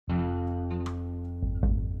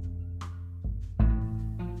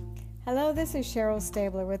Hello, this is Cheryl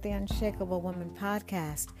Stabler with the Unshakable Woman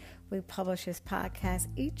podcast. We publish this podcast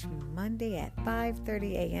each Monday at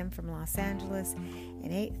 5:30 a.m. from Los Angeles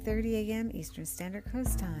and 8:30 a.m. Eastern Standard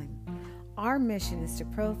Coast Time. Our mission is to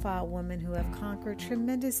profile women who have conquered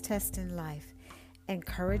tremendous tests in life,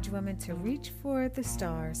 encourage women to reach for the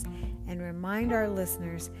stars, and remind our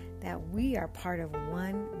listeners that we are part of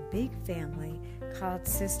one big family called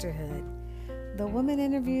sisterhood. The women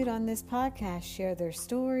interviewed on this podcast share their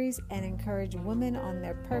stories and encourage women on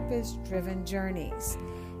their purpose-driven journeys.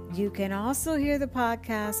 You can also hear the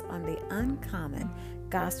podcast on the Uncommon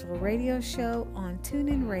Gospel Radio Show on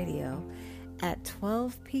TuneIn Radio at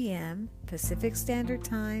 12 p.m. Pacific Standard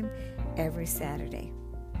Time every Saturday.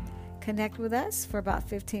 Connect with us for about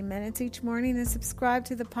 15 minutes each morning and subscribe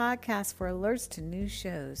to the podcast for alerts to new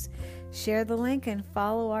shows. Share the link and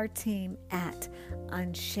follow our team at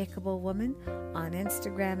Unshakable Woman on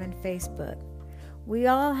Instagram and Facebook. We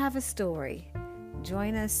all have a story.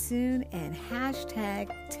 Join us soon and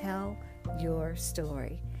hashtag tell your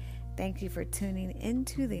story. Thank you for tuning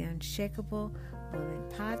into the Unshakable Woman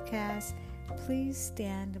podcast. Please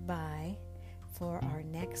stand by for our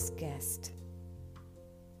next guest.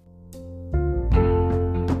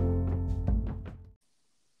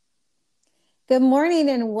 Good morning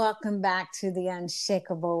and welcome back to the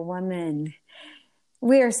Unshakable Woman.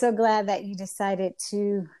 We are so glad that you decided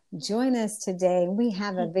to join us today. We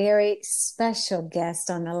have a very special guest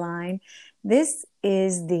on the line. This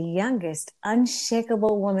is the youngest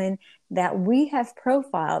unshakable woman that we have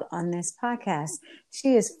profiled on this podcast.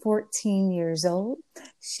 She is 14 years old.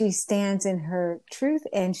 She stands in her truth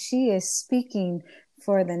and she is speaking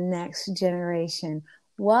for the next generation.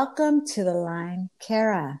 Welcome to the line,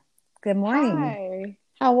 Kara. Good morning. Hi.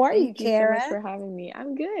 How are you, Kara? Thank you so much for having me.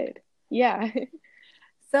 I'm good. Yeah.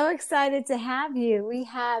 So excited to have you. We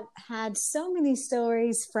have had so many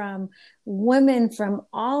stories from women from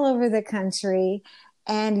all over the country,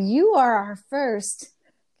 and you are our first,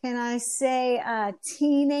 can I say,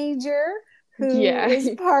 teenager who is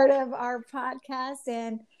part of our podcast,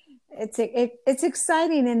 and it's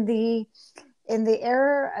exciting in the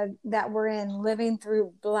era that we're in, living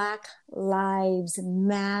through Black Lives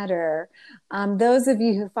Matter. Those of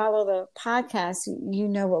you who follow the podcast, you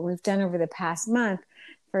know what we've done over the past month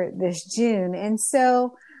for this June. And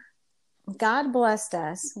so God blessed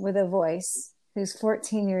us with a voice who's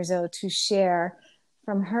 14 years old to share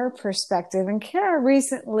from her perspective. And Kara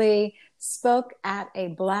recently spoke at a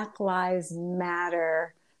Black Lives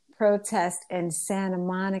Matter protest in Santa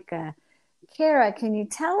Monica. Kara, can you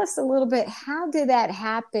tell us a little bit, how did that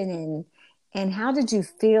happen and how did you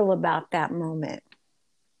feel about that moment?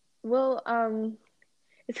 Well,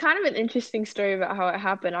 it's kind of an interesting story about how it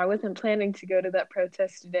happened. I wasn't planning to go to that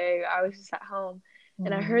protest today. I was just at home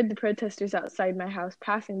and I heard the protesters outside my house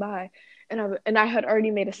passing by and I had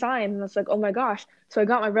already made a sign and I was like, oh my gosh. So I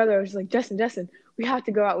got my brother. I was like, Justin, we have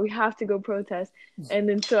to go out. We have to go protest. And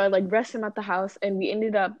then so I rushed him at the house and we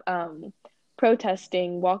ended up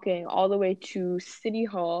protesting, walking all the way to City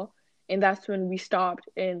Hall, and that's when we stopped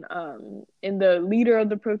and the leader of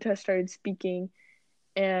the protest started speaking,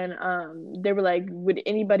 and they were like, would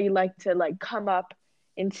anybody like to come up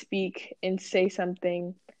and speak and say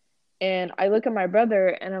something? And I look at my brother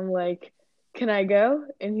and I'm like, can I go?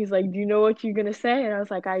 And he's like, do you know what you're gonna say? And I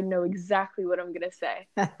was like, I know exactly what I'm gonna say.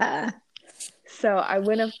 So I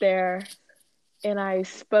went up there and I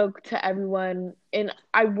spoke to everyone, and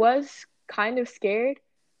I was kind of scared,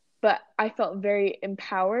 but I felt very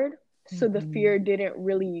empowered. So the fear didn't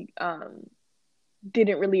really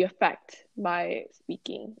affect my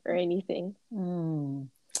speaking or anything.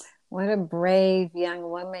 What a brave young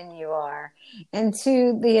woman you are. And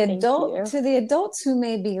to the adults who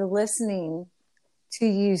may be listening to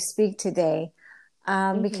you speak today,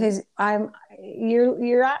 because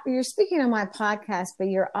you're speaking on my podcast, but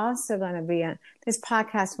you're also going to be on this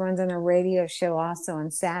podcast, runs on a radio show also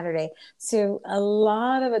on Saturday. So a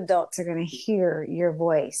lot of adults are going to hear your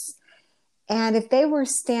voice. And if they were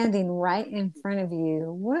standing right in front of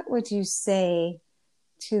you, what would you say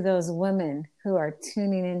to those women who are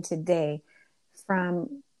tuning in today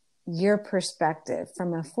from your perspective,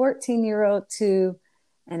 from a 14-year-old to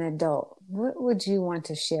an adult? What would you want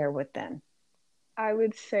to share with them? I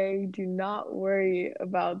would say do not worry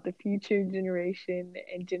about the future generation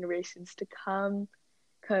and generations to come,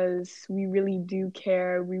 because we really do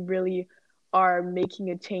care. We really are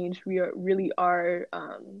making a change. We really are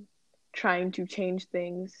trying to change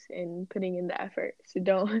things and putting in the effort. So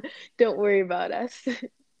don't worry about us.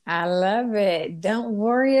 I love it. Don't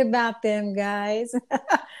worry about them, guys.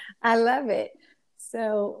 I love it.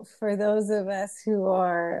 So for those of us who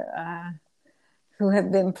who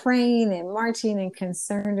have been praying and marching and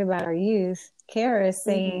concerned about our youth, Kara is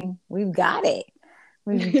saying, we've got it.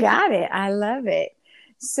 We've got it. I love it.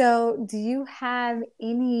 So do you have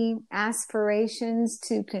any aspirations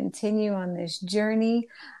to continue on this journey?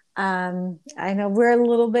 I know we're a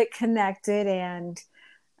little bit connected, and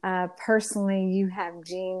personally, you have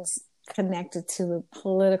genes connected to a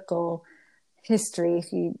political history.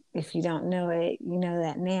 If you don't know it, you know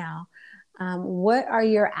that now. What are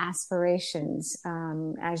your aspirations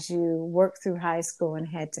as you work through high school and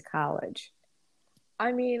head to college?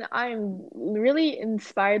 I mean, I'm really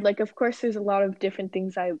inspired. Like, of course, there's a lot of different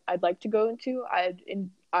things I'd like to go into.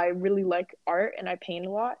 I really like art and I paint a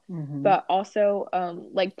lot, but also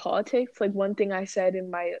like politics. Like one thing I said in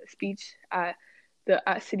my speech at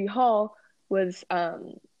City Hall was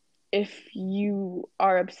if you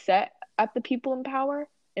are upset at the people in power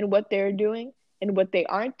and what they're doing and what they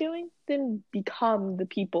aren't doing, then become the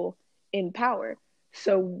people in power.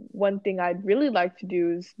 So one thing I'd really like to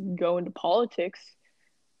do is go into politics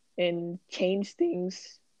and change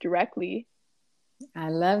things directly. I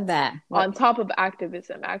love that. On top of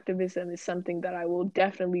activism. Activism is something that I will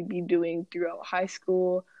definitely be doing throughout high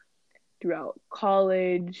school, throughout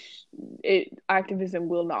college. Activism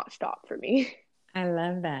will not stop for me. I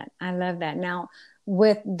love that. I love that. Now,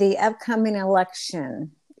 with the upcoming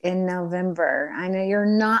election in November, I know you're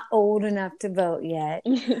not old enough to vote yet,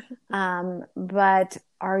 but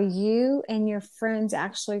are you and your friends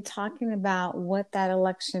actually talking about what that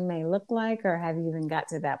election may look like, or have you even got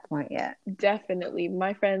to that point yet? Definitely.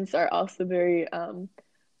 My friends are also very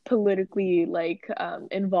politically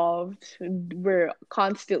involved. We're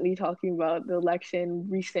constantly talking about the election,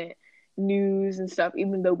 recent news and stuff.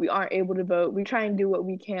 Even though we aren't able to vote, we try and do what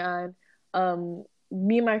we can.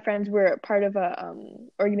 Me and my friends were part of a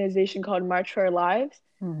organization called March for Our Lives.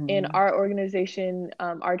 In our organization,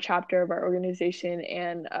 our chapter of our organization,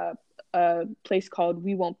 and a place called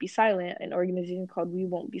We Won't Be Silent, an organization called We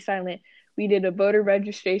Won't Be Silent, we did a voter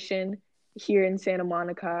registration here in Santa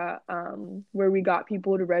Monica, where we got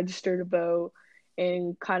people to register to vote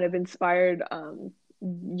and kind of inspired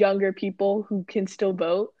younger people who can still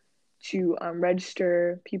vote to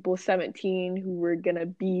register people 17 who were going to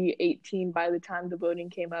be 18 by the time the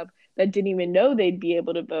voting came up that didn't even know they'd be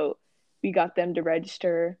able to vote. We got them to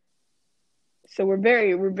register. So we're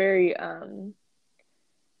very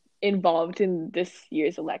involved in this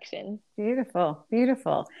year's election. Beautiful,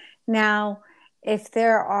 beautiful. Now, if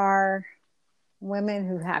there are women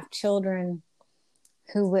who have children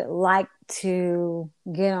who would like to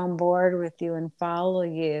get on board with you and follow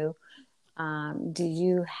you, do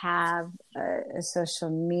you have a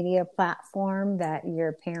social media platform that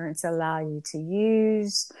your parents allow you to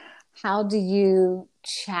use? How do you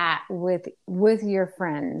chat with your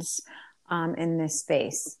friends in this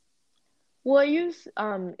space? Well, I use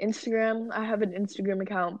Instagram. I have an Instagram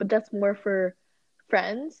account, but that's more for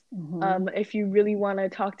friends. If you really want to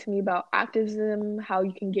talk to me about activism, how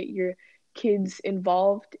you can get your kids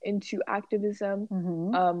involved into activism,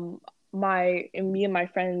 me and my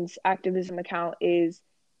friends' activism account is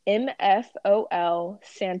MFOL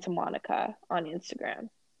Santa Monica on Instagram.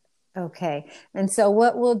 Okay. And so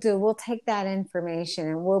what we'll do, we'll take that information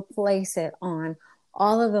and we'll place it on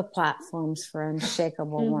all of the platforms for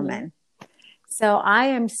Unshakable Woman. So I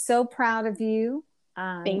am so proud of you.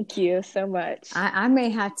 Thank you so much. I may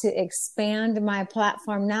have to expand my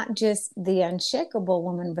platform, not just the Unshakable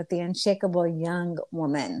Woman, but the Unshakable Young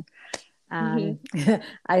Woman.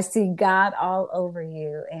 I see God all over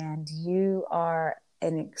you, and you are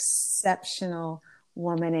an exceptional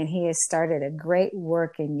woman, and He has started a great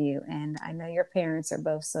work in you. And I know your parents are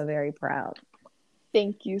both so very proud.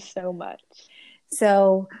 Thank you so much.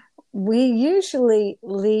 So we usually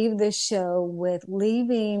leave the show with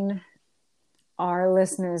leaving our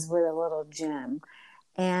listeners with a little gem.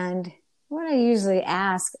 And what I usually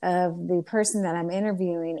ask of the person that I'm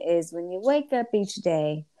interviewing is, when you wake up each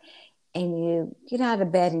day and you get out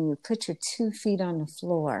of bed and you put your 2 feet on the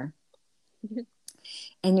floor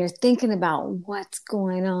and you're thinking about what's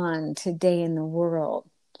going on today in the world,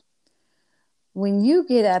 when you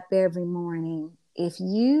get up every morning, if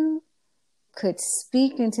you could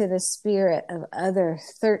speak into the spirit of other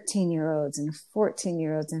 13-year-olds and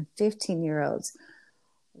 14-year-olds and 15-year-olds,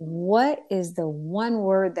 what is the one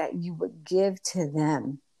word that you would give to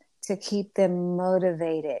them to keep them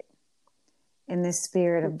motivated in the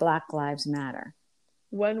spirit of Black Lives Matter?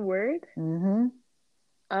 One word?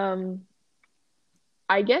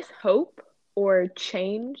 I guess hope or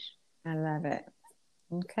change. I love it.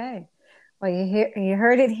 Okay. Well, you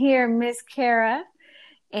heard it here, Miss Kara.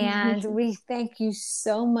 And we thank you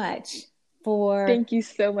so much for... Thank you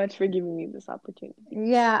so much for giving me this opportunity.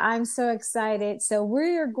 Yeah, I'm so excited. So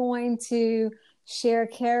we're going to share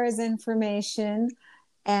Kara's information,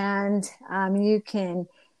 and you can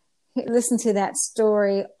listen to that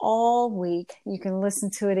story all week. You can listen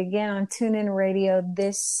to it again on TuneIn Radio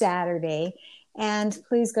this Saturday. And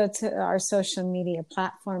please go to our social media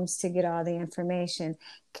platforms to get all the information.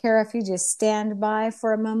 Kara, if you just stand by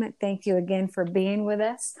for a moment, thank you again for being with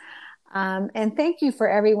us. And thank you for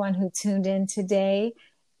everyone who tuned in today.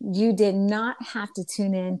 You did not have to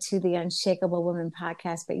tune in to the Unshakable Woman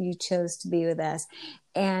podcast, but you chose to be with us.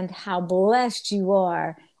 And how blessed you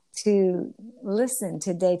are to listen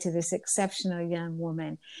today to this exceptional young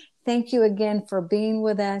woman. Thank you again for being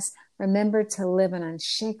with us. Remember to live an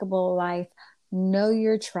unshakable life, know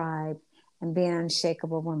your tribe, and be an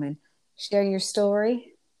unshakable woman. Share your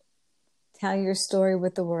story. Tell your story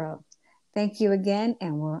with the world. Thank you again,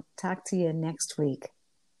 and we'll talk to you next week.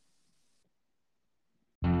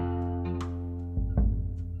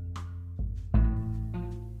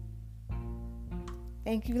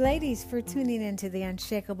 Thank you, ladies, for tuning into the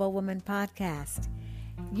Unshakable Woman podcast.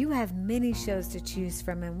 You have many shows to choose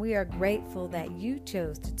from, and we are grateful that you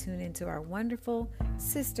chose to tune into our wonderful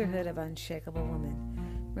sisterhood of Unshakable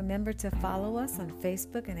Women. Remember to follow us on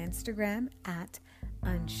Facebook and Instagram at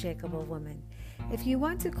Unshakable Woman. If you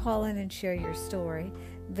want to call in and share your story,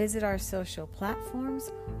 visit our social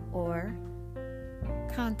platforms or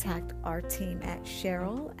contact our team at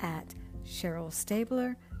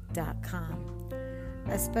Cheryl@CherylStabler.com.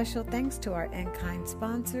 A special thanks to our in-kind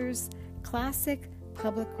sponsors, Classic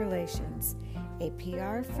Public Relations, a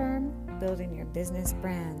PR firm building your business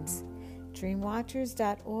brands,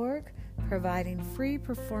 DreamWatchers.org, providing free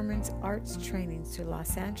performance arts trainings to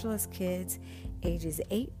Los Angeles kids ages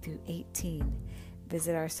 8 through 18.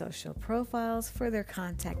 Visit our social profiles for their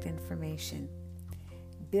contact information.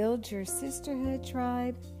 Build your sisterhood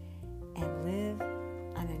tribe and live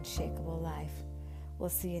an unshakable life. We'll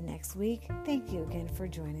see you next week. Thank you again for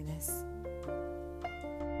joining us.